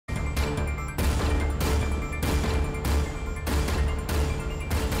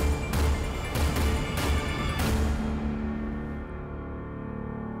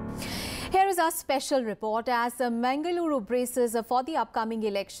is our special report. As Mangaluru braces for the upcoming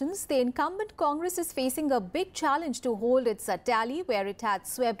elections, the incumbent Congress is facing a big challenge to hold its tally, where it had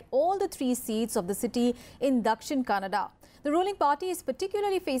swept all the 3 seats of the city in Dakshin Kannada. The ruling party is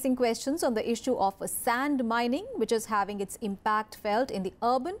particularly facing questions on the issue of sand mining, which is having its impact felt in the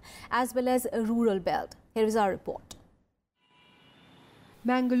urban as well as rural belt. Here is our report.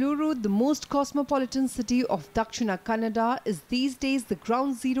 Mangaluru, the most cosmopolitan city of Dakshina Kannada, is these days the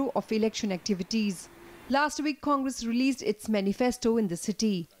ground zero of election activities. Last week, Congress released its manifesto in the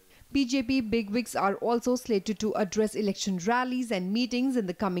city. BJP bigwigs are also slated to address election rallies and meetings in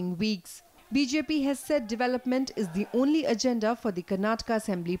the coming weeks. BJP has said development is the only agenda for the Karnataka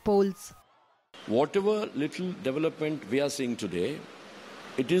Assembly polls. Whatever little development we are seeing today,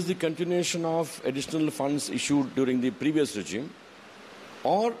 it is the continuation of additional funds issued during the previous regime,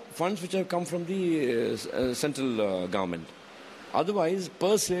 or funds which have come from the central government. Otherwise,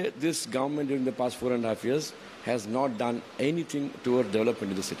 per se, this government during the past 4.5 years has not done anything toward development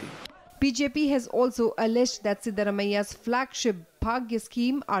in the city. BJP has also alleged that Siddaramaia's flagship Bhagya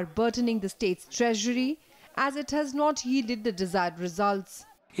scheme are burdening the state's treasury, as it has not yielded the desired results.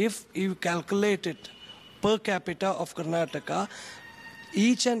 If you calculate it per capita of Karnataka,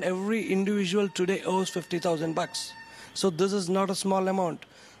 each and every individual today owes 50,000 bucks. So this is not a small amount.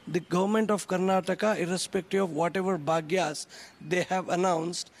 The government of Karnataka, irrespective of whatever bhagyas they have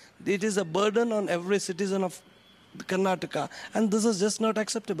announced, it is a burden on every citizen of Karnataka, and this is just not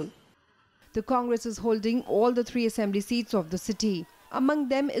acceptable. The Congress is holding all the 3 assembly seats of the city. Among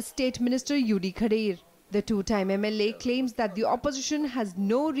them is State Minister U.D. Khadir. The 2-time MLA claims that the opposition has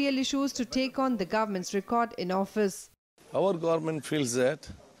no real issues to take on the government's record in office. Our government feels that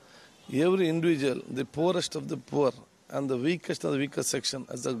every individual, the poorest of the poor, and the weakest of the weakest section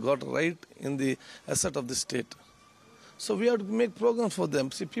has got right in the asset of the state. So we have to make programs for them.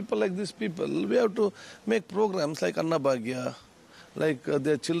 See, people like these people, we have to make programs like Anna Bhagya, like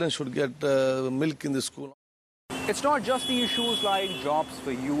their children should get milk in the school. It's not just the issues like jobs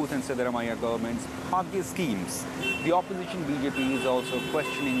for youth and Siddaramaiah government's Bhagya schemes. The opposition BJP is also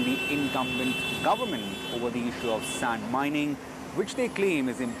questioning the incumbent government over the issue of sand mining, which they claim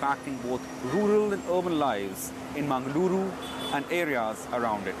is impacting both rural and urban lives in Mangaluru and areas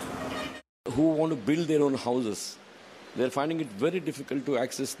around it. Who want to build their own houses, they're finding it very difficult to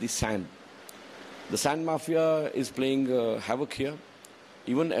access the sand. The sand mafia is playing havoc here.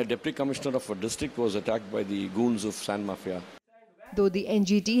 Even a deputy commissioner of a district was attacked by the goons of sand mafia. Though the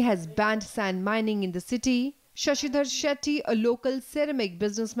NGT has banned sand mining in the city, Shashidhar Shetty, a local ceramic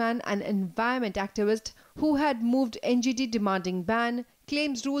businessman and environment activist who had moved NGT demanding ban,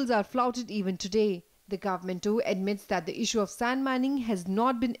 claims rules are flouted even today. The government too admits that the issue of sand mining has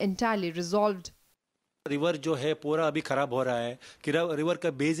not been entirely resolved. River जो है पूरा अभी खराब हो रहा है कि river का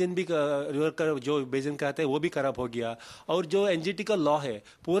बेसिन भी रिवर का जो बेसिन कहते हैं वो भी खराब हो गया और जो एनजीटी का लॉ है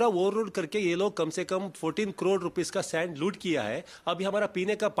पूरा ओवरलोड करके ये लोग कम से कम 14 करोड़ रुपीस का सैंड लूट किया है अभी हमारा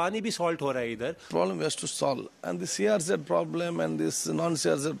पीने का पानी भी सॉल्ट हो रहा है इधर Problem has to solve, and the CRZ problem and this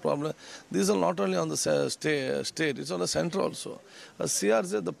non-CRZ problem, these are not only on the state, it's on the center also.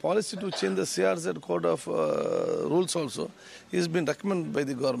 CRZ, the policy to change the CRZ code of rules also is been recommended by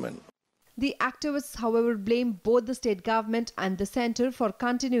the government. The activists, however, blame both the state government and the centre for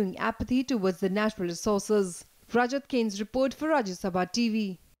continuing apathy towards the natural resources. Rajat Kain's report for Rajya Sabha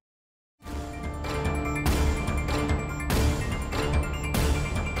TV.